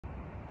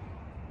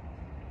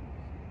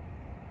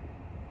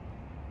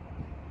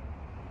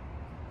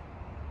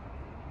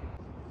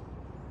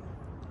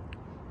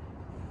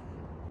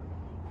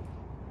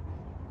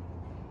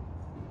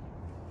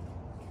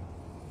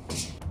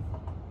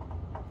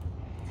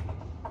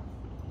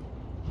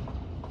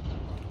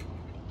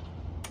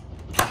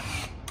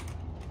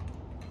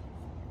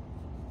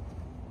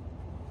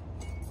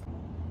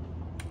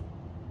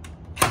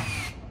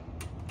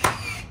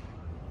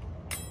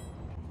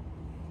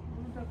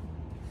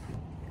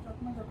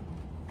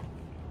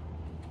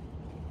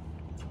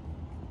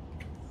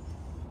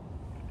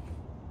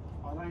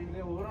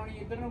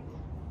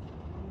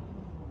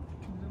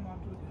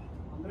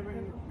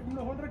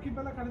Hold रखी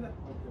पहले खड़े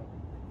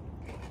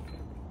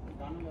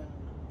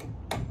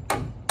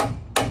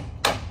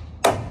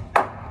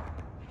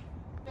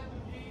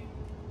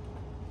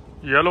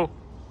येलो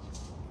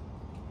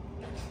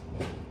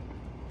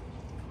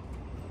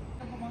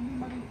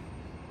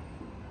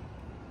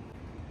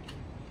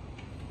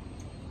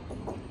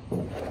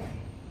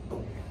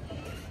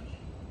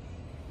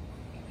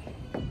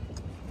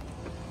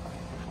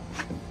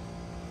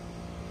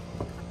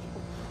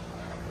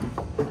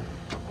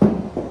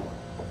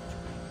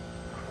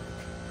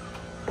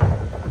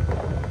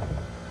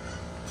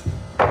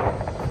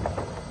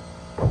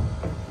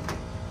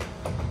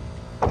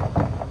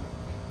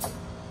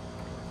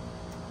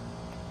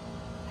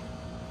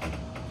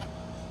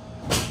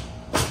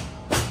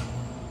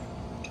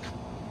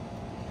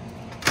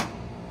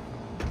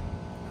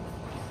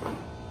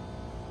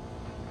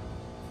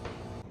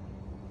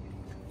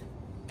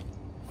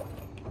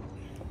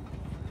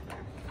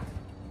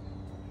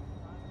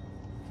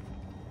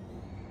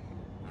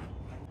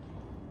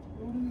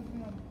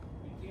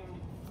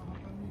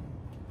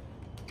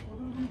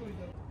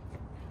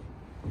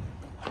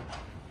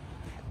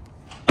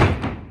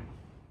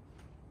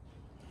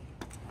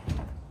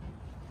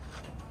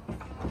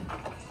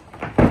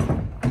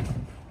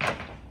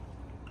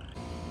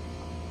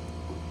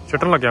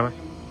छटन लग गया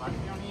मैं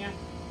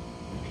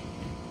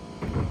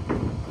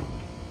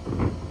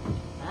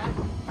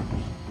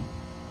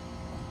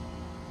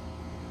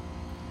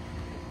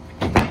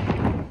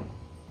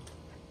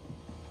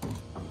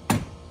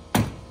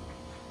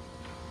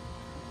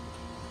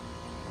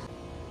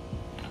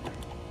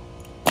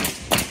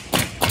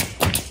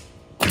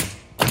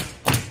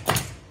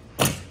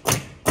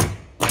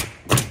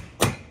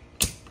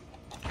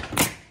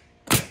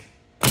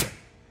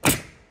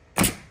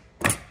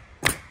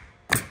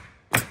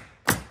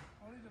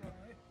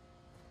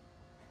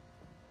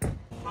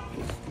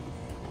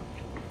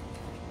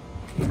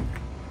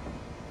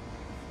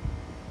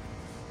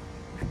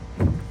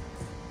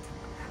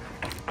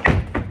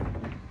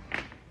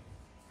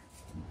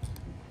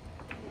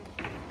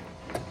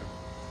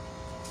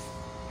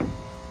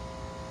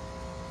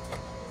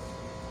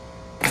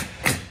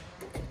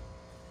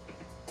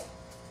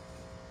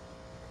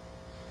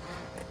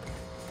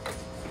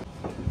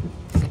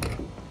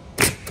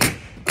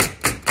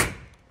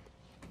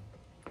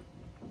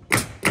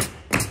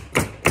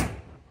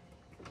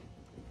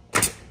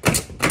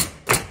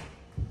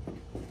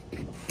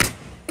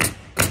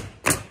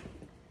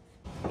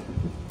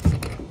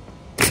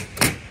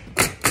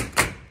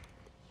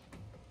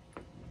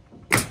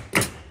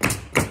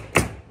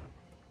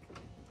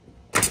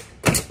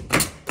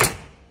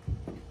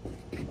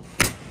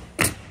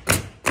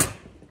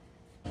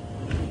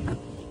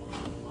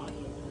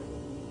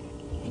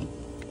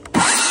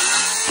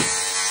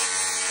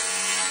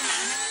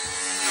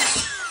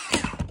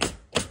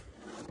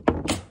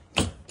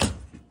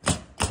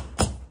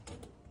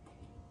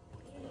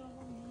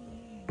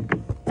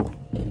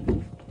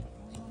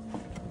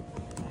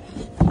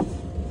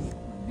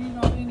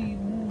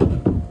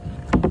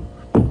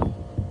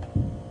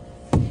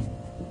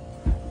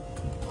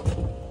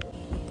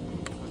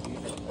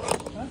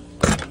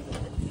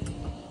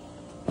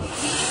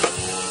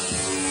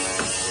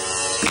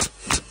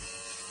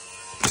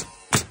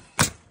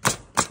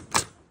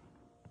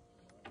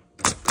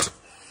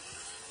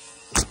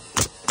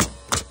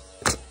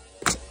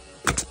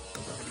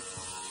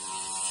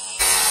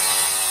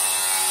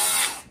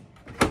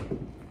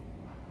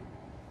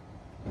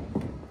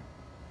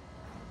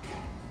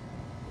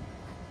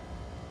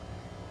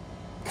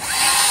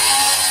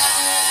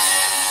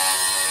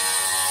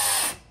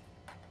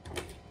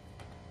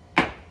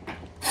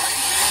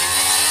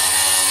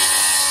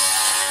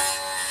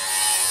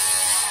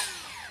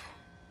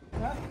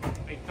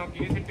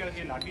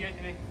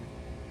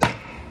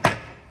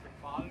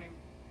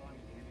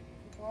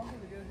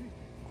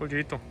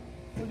कुलजीत तो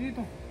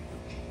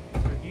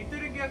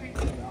गया सी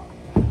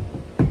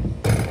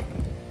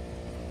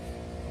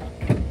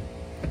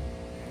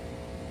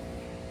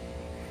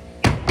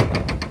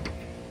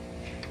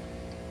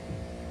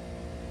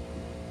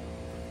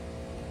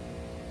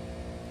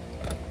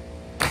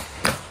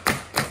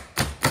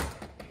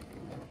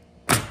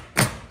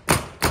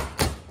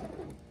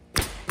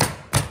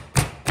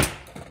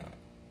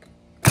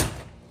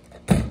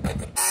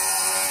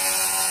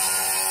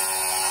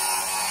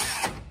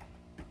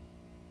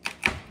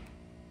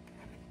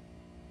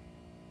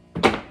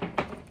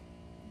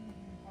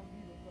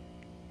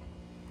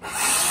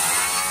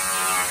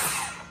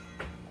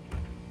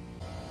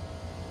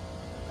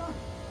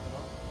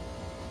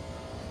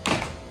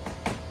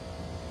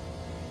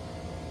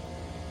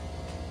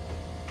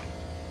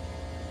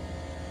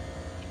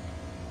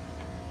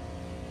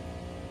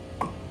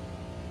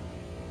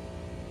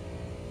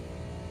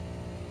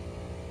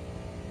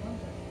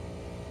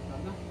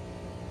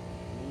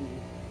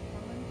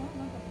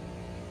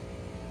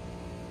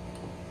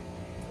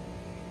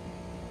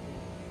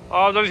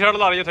ਆਪ ਜਿਹੜੀ ਛੜ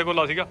ਲਾ ਲਈ ਜਿੱਥੇ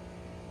ਗੋਲਾ ਸੀਗਾ।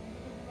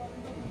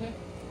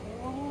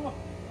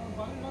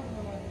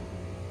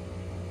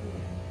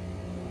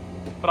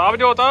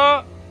 ਪ੍ਰਭਜੋਤ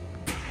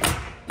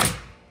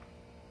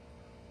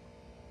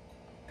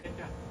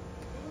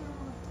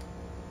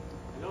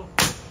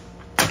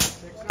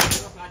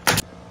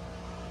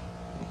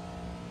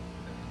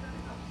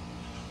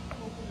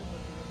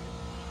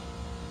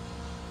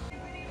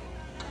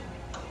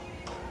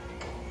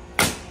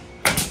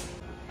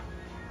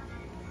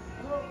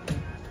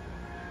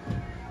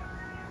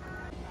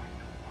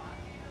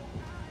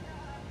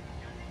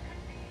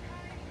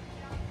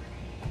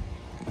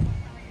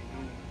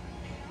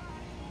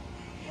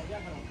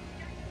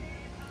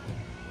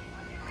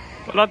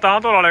ਪਹਿਲਾਂ ਤਾਂ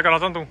ਧੋ ਲਾ ਲਿਆ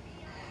ਕਰਾਂ ਤੂੰ।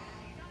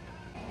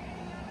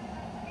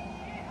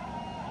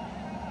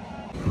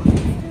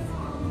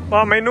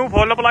 ਆ ਮੈਨੂੰ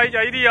ਫੁੱਲ ਪਲਾਈ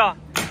ਚਾਹੀਦੀ ਆ।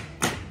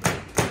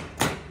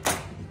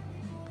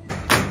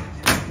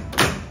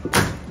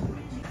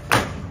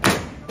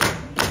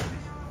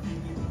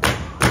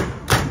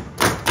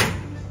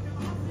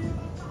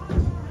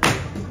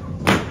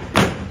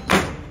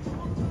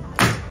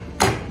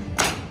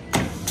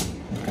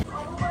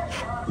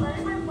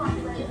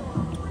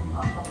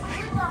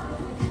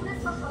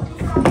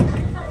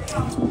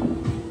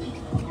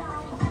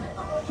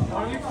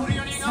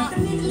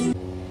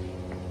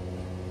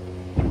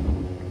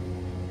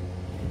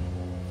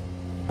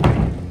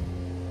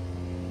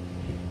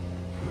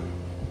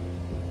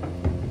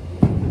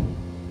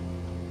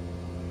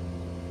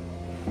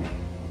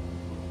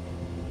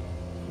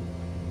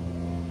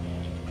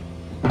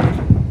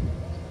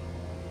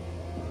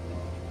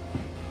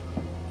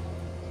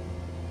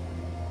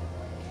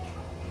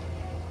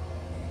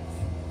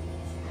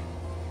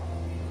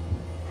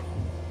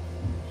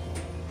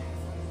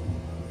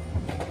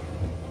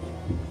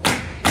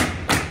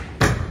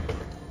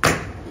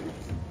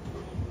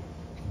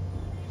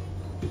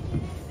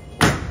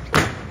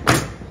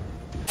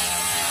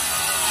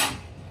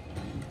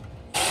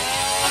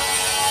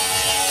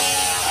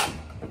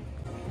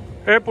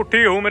 ਇਹ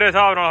ਪੁੱਠੀ ਹੋਊ ਮੇਰੇ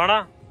ਹਿਸਾਬ ਨਾਲ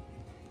ਹਨਾ।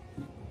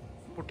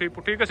 ਪੁੱਠੀ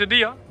ਪੁੱਠੀ ਕਿ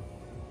ਸਿੱਧੀ ਆ?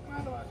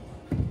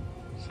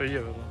 ਸਹੀ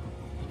ਹੈ।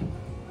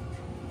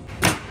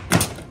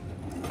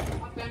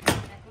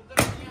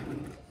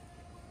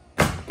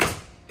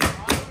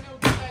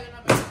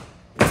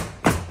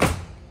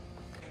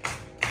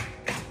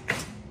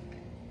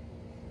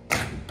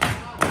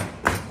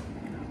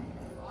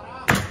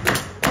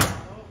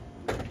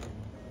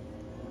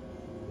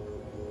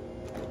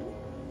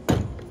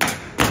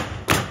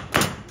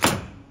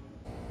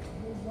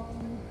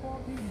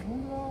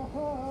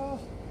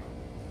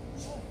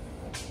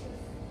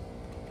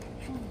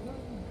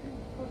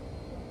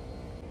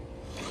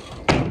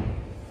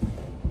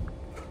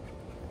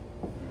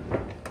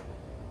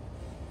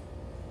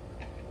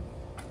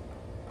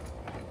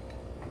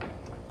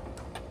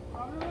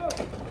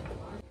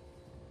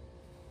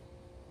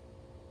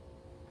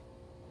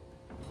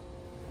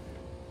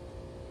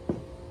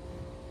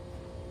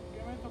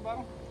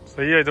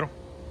 सही है इधरों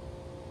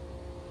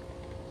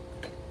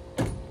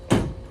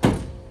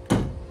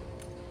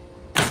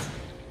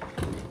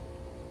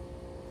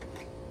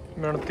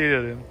मिनती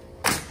दे दे।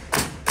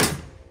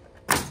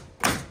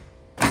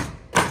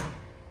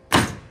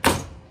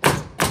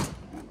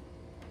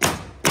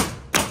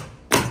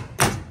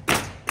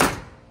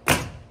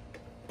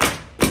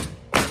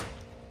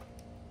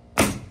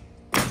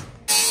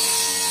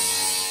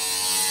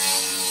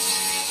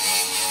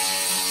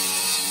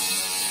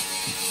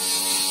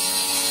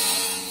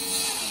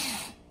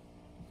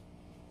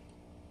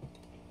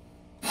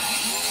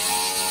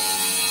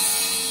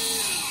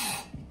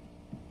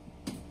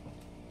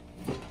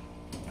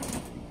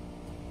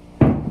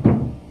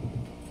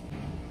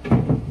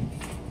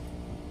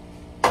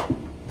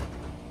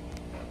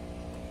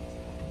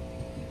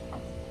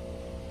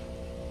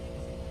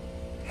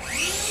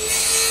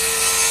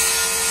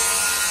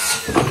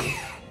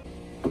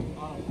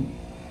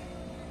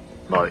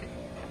 Bye.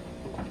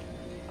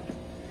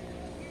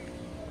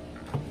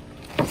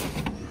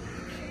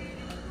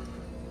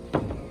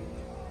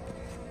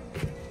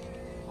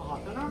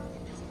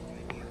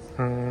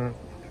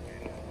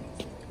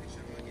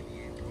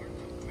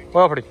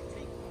 Quá phải đi.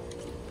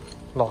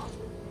 Lò.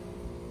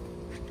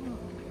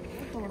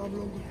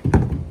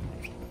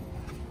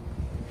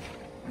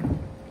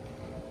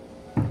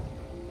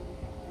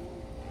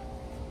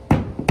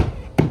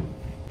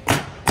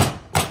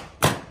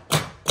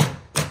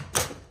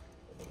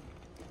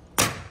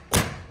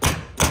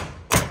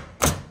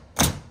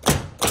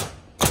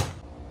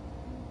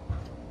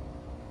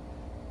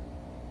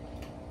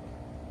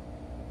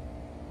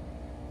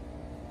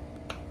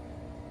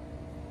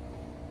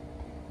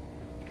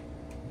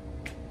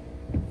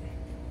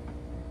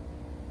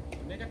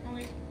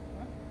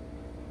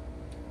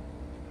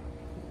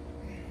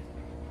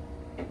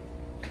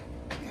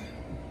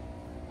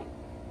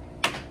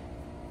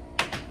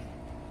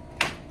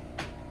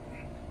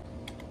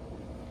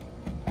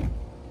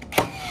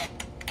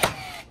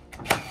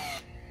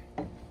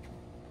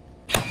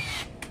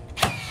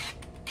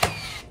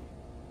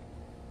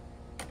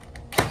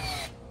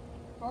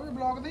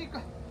 Block दी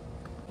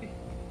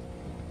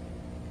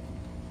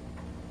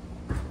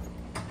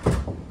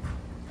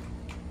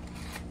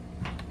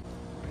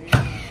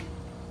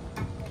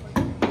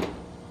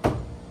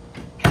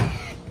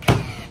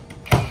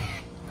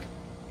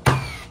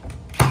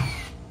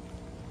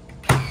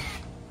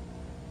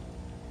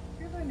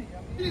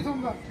ਕੀ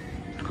ਸੁਣਦਾ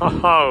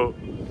ਹਾਓ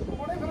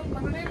ਉਹਨੇ ਫਿਰ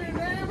ਮੰਨਣੀ ਵੀ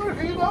ਨਹੀਂ ਕੋਈ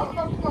ਫੀਲ ਬਹੁਤ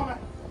ਕਰਦਾ ਮੈਂ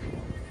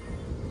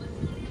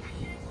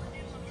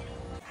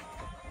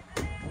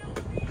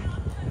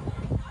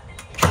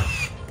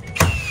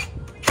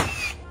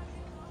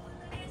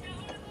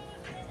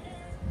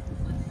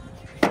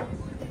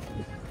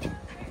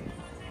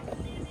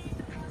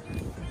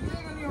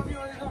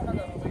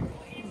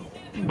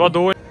ਬਸ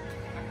 2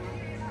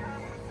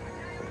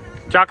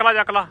 ਚੱਕ ਲਾ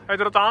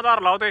ਇਧਰੋਂ ਤਾਂ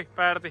ਧਾਰ ਲਾ ਉਹਤੇ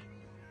ਪੈਰ ਤੇ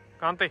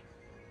ਕੰਨ ਤੇ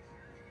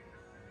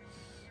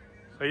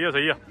ਸਹੀ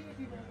ਆ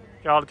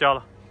ਚੱਲ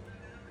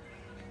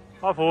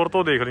ਆ 4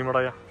 ਤੋਂ ਦੇਖ ਲਈ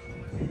ਮੜਾ ਜਾ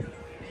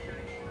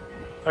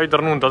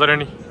ਇਧਰ ਨੂੰ ਹੁੰਦਾ ਤਾਂ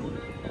ਰਹਿਣੀ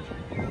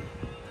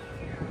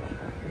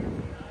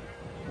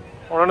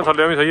ਉਹਨਾਂ ਨੇ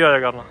ਥੱਲੇ ਵੀ ਸਹੀ ਆਇਆ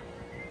ਕਰਨਾ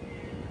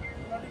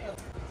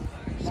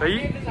ਸਹੀ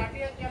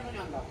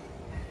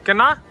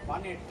ਕਿੰਨਾ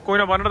ਕੋਈ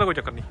ਨਾ 1 ਦਾ ਕੋਈ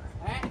ਚੱਕਰ ਨਹੀਂ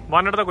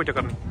 1 ਦਾ ਕੋਈ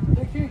ਚੱਕਰ ਨਹੀਂ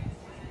ਦੇਖੀ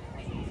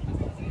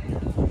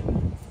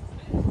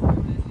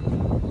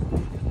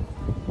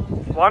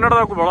 1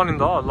 ਦਾ ਕੋਈ ਬੜਾ ਨਹੀਂ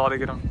ਹੁੰਦਾ ਲਾ ਦੇ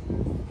ਕਿਰਾਂ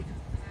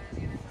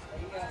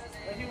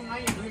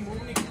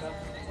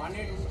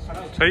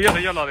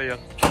ਸਹੀ ਆ ਲਾ ਦੇ ਯਾਰ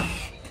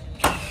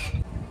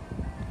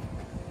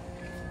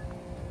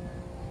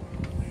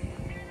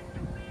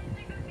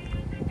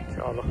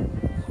ਚੱਲ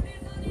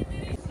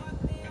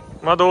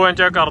ਮੈਂ 2 ਇੰਚ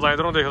ਚੈੱਕ ਕਰਦਾ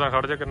ਇਧਰੋਂ ਦੇਖਦਾ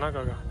ਖੜ ਜਾ ਕਿੰਨਾ ਕੁ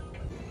ਹੈਗਾ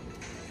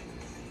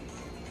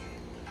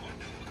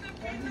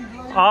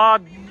ਆ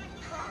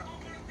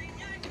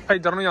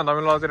ਇਧਰ ਨੂੰ ਜਾਂਦਾ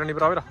ਮੈਨੂੰ ਲੱਗਦਾ ਤੇਰੇ ਨਹੀਂ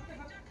ਭਰਾ ਮੇਰਾ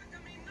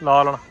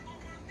ਲਾ ਲੈਣਾ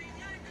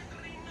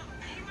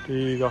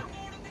ਠੀਕ ਆ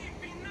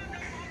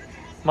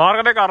ਮਾਰ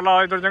ਕਦੇ ਕਰ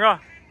ਲਾ ਇਧਰ ਚੰਗਾ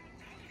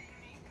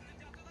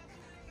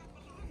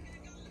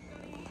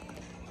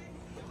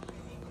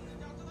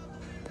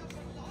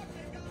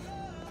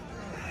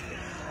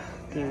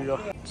ਠੀਕ ਆ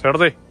ਛੱਡ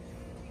ਦੇ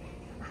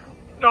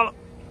ਚੱਲ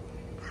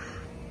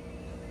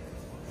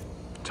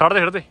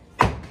ਛੱਡ ਦੇ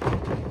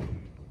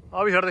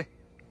ਆ ਵੀ ਛੱਡ ਦੇ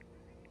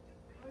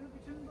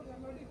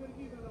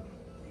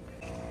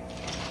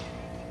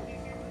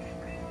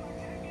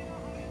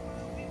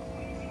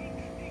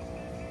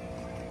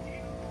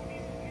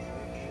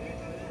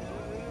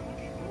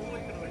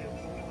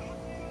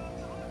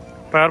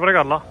ਪੈਰ ਪਰੇ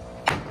ਕਰ ਲਾ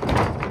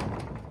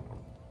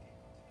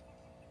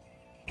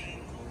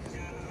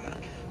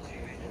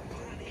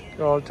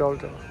ਚੱਲ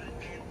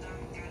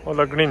ਉਹ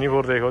ਲੱਗਣੀ ਨਹੀਂ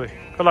ਹੋਰ ਦੇਖ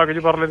ਉਹਦੇ ਲੱਗ ਜੀ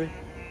ਪਰਲੇ ਦੇ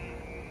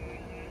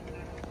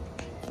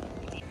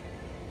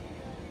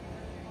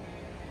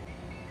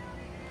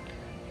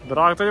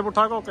ਦਰਖਤ 'ਚ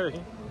ਪੁੱਠਾ ਘੋਕੇ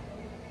ਅਸੀਂ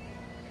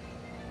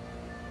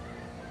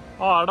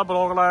ਆਹ ਜਿਹੜਾ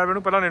ਬਲੌਕ ਲਾਇਆ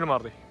ਮੈਨੂੰ ਪਹਿਲਾਂ ਨੇੜ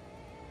ਮਾਰ ਦੇ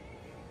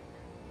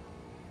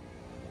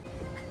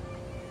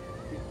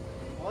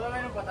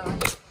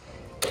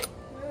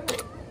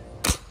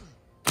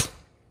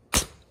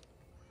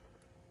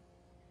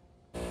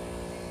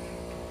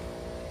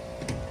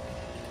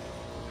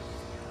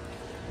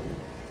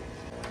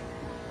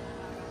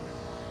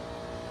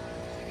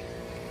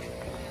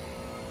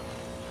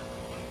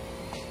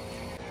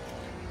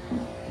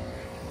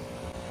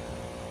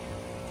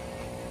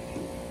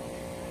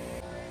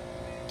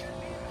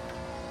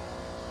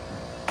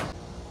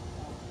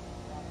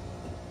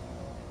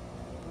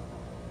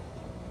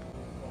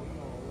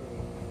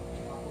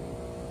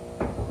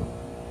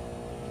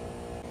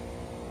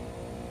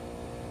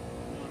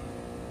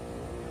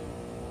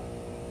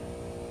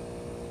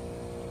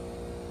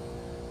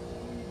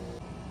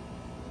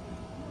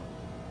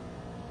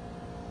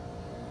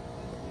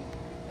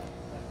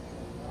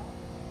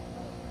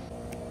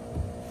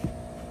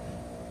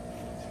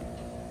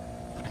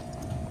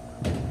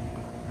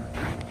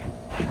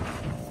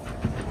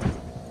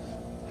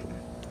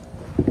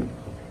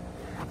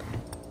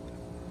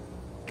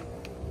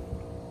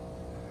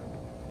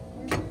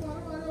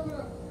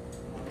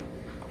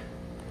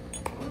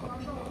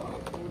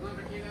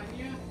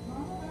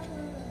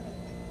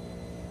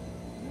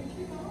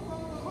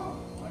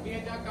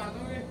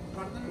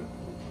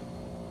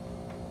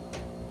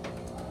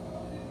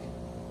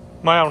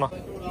ਮੈਂ ਆਉਣਾ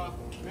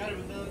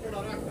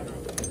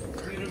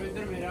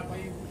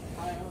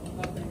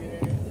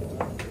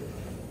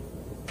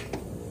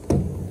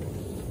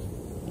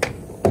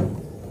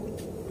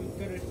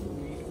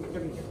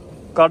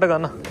ਕੱਢ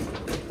ਗੰਨ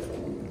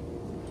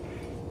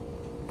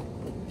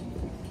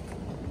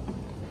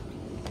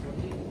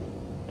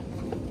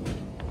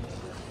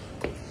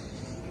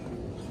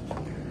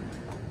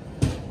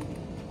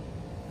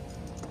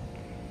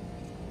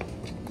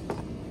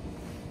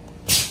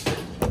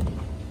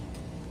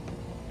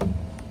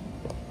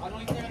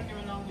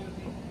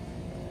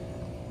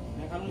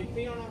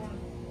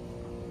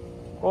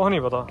ਉਹ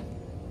ਨਹੀਂ ਪਤਾ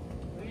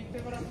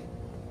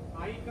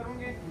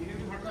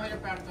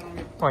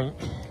ਭਾਈ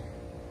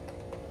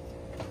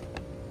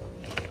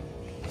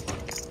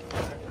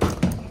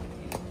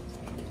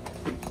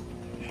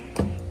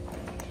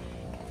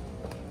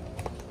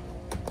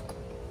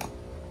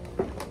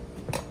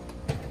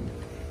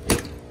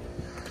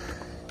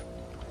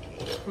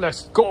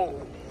Let's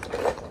go.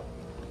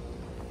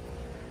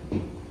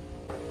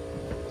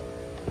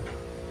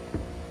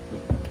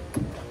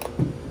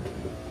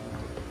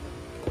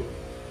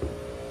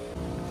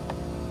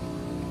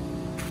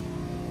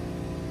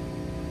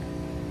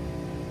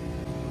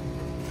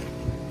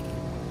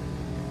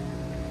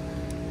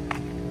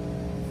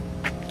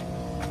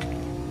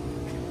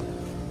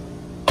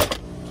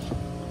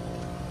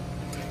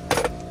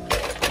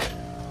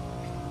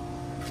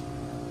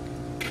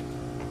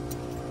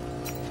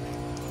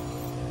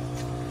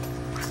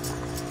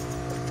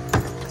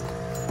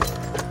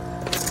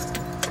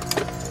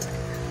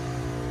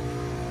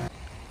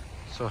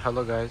 So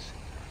hello guys,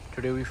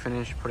 today we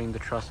finished putting the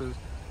trusses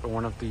for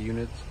one of the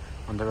units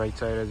on the right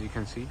side, as you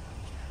can see,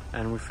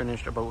 and we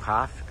finished about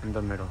half in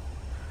the middle.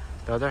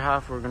 The other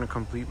half we're going to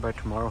complete by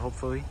tomorrow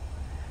hopefully,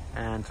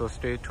 and so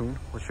stay tuned.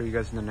 We'll show you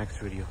guys in the next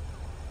video.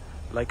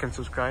 Like and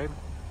subscribe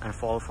and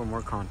follow for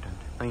more content.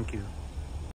 Thank you.